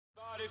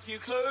If you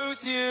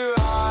close your eyes.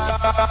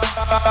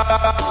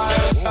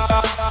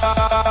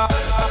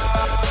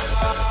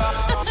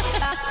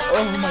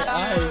 Oh, my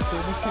eyes, they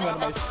just came out of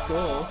my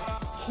skull.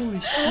 Holy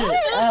shit,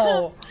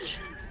 ow.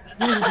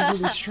 Those are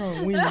really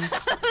strong wings.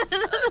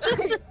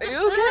 Are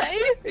you okay?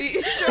 Are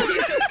you sure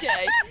you're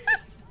okay?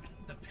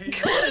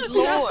 Good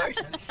lord.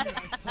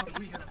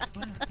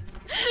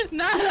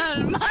 Not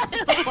on my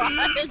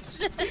watch.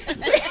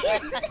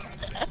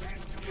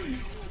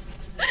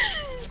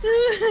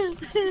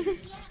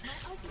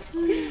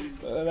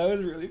 That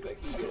was really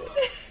fucking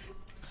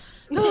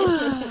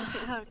good.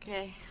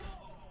 Okay.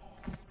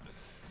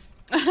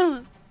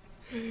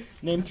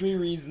 Name 3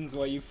 reasons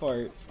why you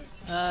fart.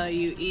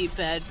 You eat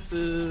bad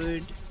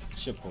food.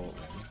 Chipotle.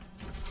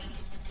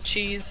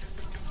 Cheese.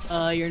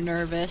 You're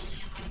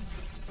nervous.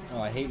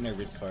 Oh, I hate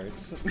nervous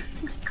farts.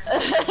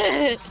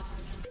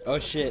 Oh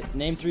shit,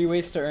 name 3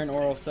 ways to earn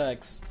oral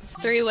sex.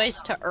 3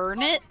 ways to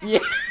earn it? Yeah.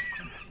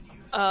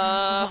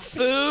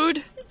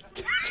 Food.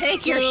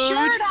 Take your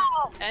shirt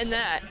off! And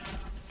that.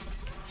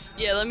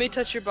 Yeah, let me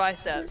touch your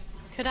bicep.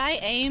 Could I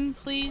aim,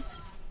 please?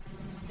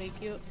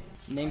 Thank you.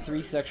 Name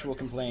 3 sexual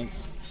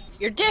complaints.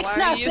 Your dick's Why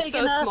not are you big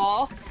so enough.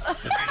 small?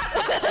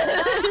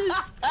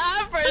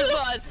 First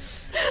one.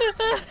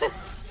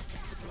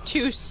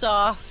 Too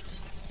soft.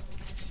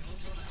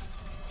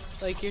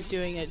 Like you're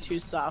doing it too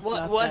soft.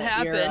 What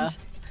happened?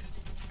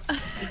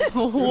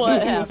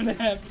 What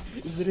happened?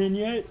 Is it in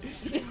yet?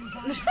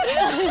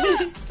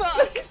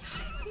 Fuck.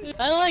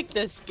 I like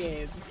this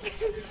game.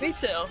 Me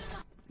too.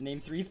 Name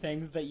 3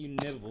 things that you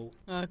nibble.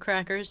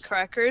 Crackers.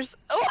 Crackers.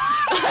 Oh.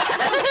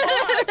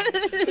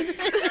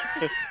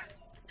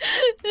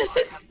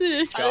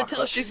 I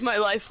tell she's my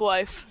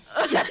wife.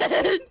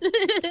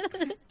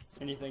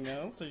 Anything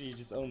else, or do you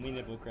just only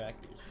nibble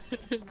crackers?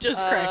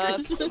 Just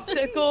crackers.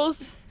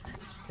 Pickles.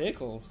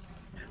 Pickles?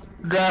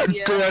 That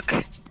Yeah.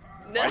 dick.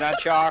 Why not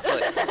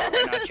chocolate?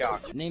 Why not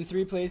chocolate? Name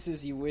 3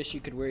 places you wish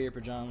you could wear your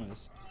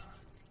pajamas.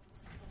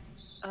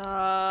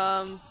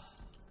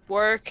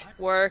 Work.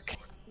 Work.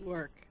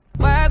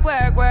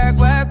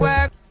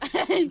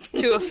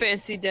 To a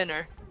fancy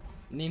dinner.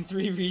 Name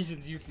 3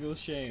 reasons you feel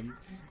shame.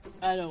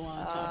 I don't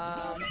want to talk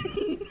about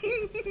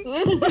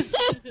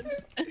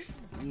it.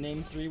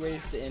 Name 3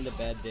 ways to end a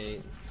bad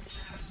date.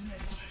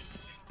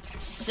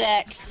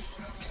 Sex.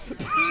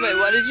 Wait,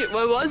 what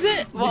was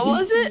it? What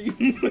was it?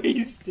 3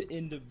 ways to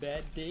end a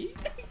bad date.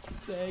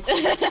 Sex.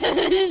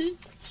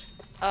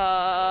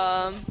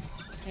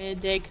 A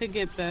day could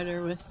get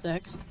better with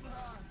sex.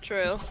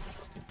 True.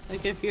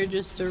 Like if you're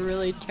just a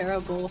really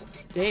terrible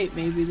date,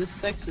 maybe the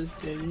sex is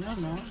good. You don't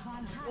know.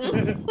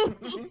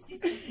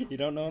 You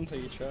don't know until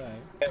you try.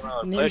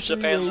 Name Push the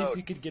 3 fan ways mode.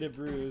 you could get a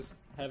bruise.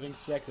 Having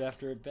sex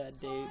after a bad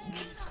date.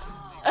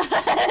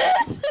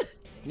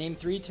 Name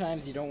 3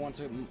 times you don't want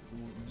to.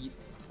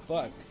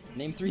 Fuck.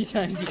 Name 3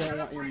 times you don't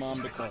want your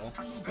mom to call.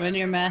 When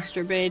you're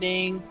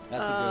masturbating.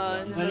 That's a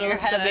good one. When you're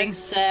having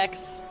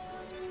sex.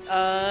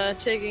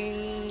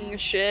 Taking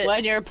shit.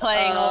 When you're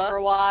playing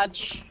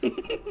Overwatch.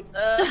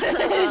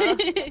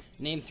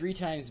 Name 3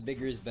 times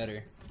bigger is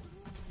better.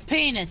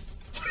 Penis.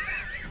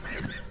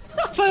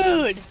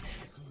 Food.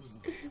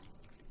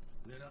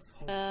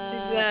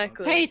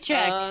 Exactly.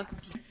 Paycheck.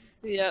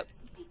 Yep.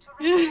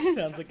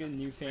 Sounds like a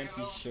new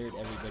fancy shirt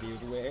everybody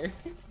would wear.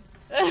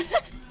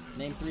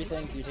 Name 3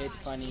 things you'd hate to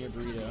find in your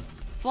burrito.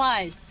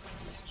 Flies.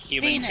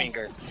 Human Penis.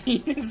 finger.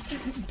 Penis.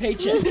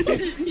 Paycheck.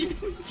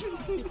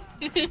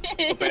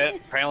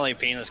 Apparently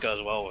penis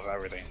goes well with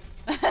everything.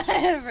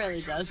 It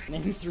really does.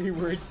 Name 3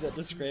 words that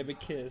describe a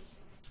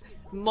kiss.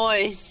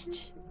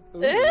 Moist.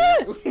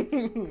 Ooh.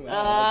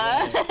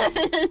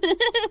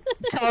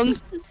 Tongue.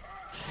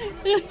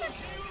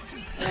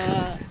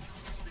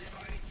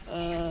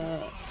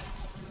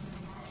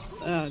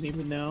 I don't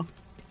even know.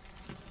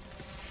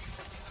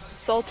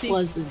 Salty.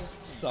 Pleasant.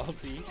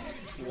 Salty.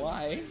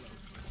 Why?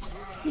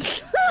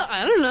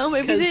 I don't know.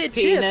 Maybe they had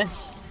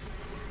penis.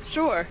 chips.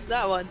 Sure,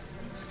 that one.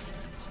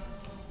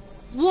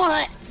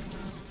 What?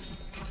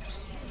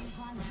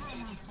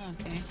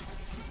 Okay.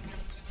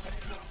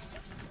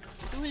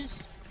 Who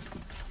is?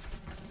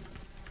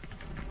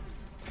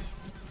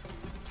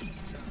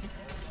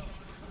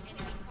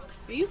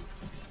 Are you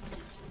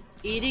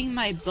eating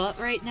my butt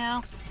right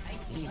now?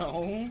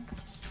 No.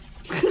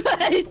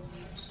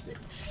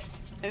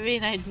 I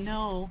mean, I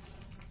know.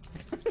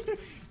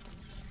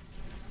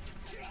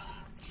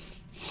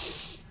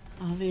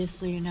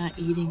 Obviously, you're not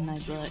eating my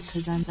butt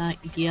because I'm not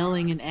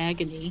yelling in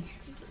agony.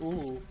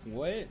 Ooh,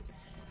 what?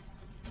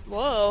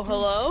 Whoa,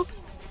 hello?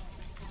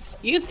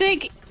 You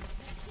think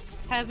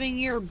having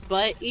your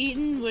butt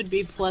eaten would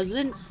be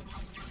pleasant?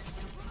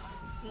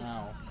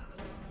 Ow.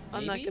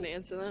 I'm not Maybe? gonna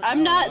answer that.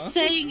 I'm not Aw.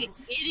 saying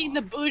eating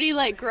the booty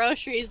like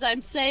groceries.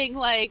 I'm saying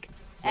like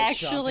Like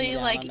actually chomping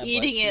down like on the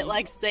eating butt it cheek?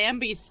 like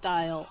Zambi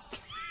style.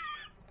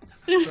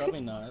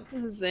 Probably not.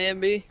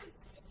 Zambi.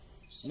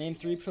 Name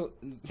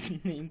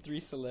 3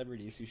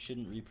 celebrities who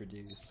shouldn't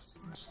reproduce.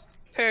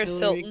 Paris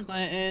Hillary Hilton.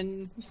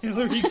 Clinton.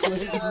 Hillary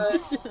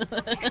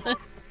Clinton.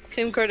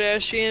 Kim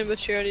Kardashian, but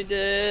she already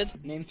did.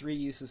 Name 3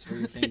 uses for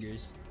your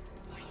fingers.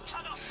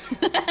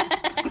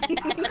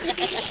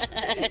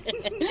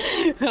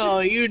 Oh,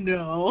 you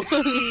know.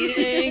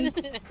 Eating.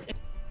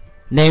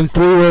 Name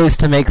 3 ways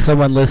to make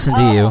someone listen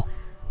to you.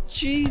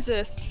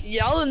 Jesus.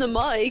 Yell in the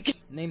mic.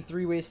 Name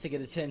 3 ways to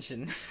get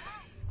attention.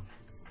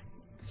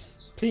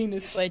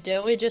 Penis. Wait,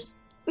 didn't we just...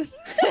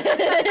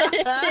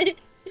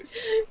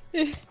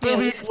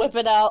 Boobies, whip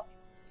it out.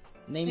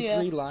 Name Yeah.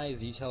 3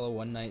 lies you tell a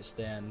one-night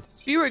stand.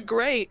 You were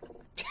great.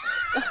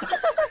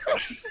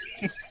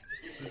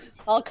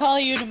 I'll call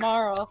you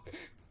tomorrow.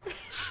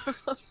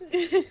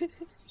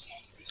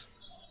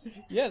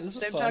 Yeah, this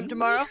was Same fun. time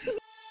tomorrow.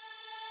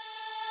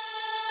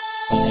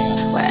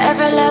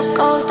 Wherever love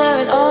goes, there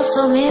is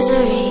also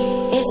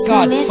misery. It's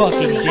God the mystery.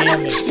 fucking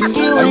damn it. And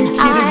you Are you and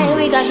I, kidding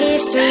me? we got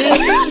history.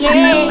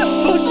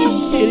 Yeah.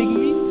 Fucking kidding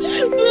me?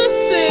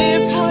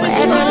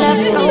 Wherever love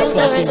flows,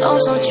 there is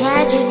also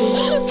tragedy.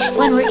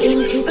 When we're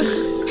in too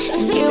deep.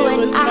 And you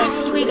and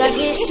I, we got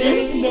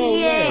history. No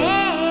way. Yeah.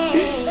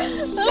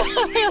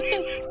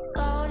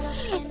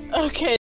 Okay.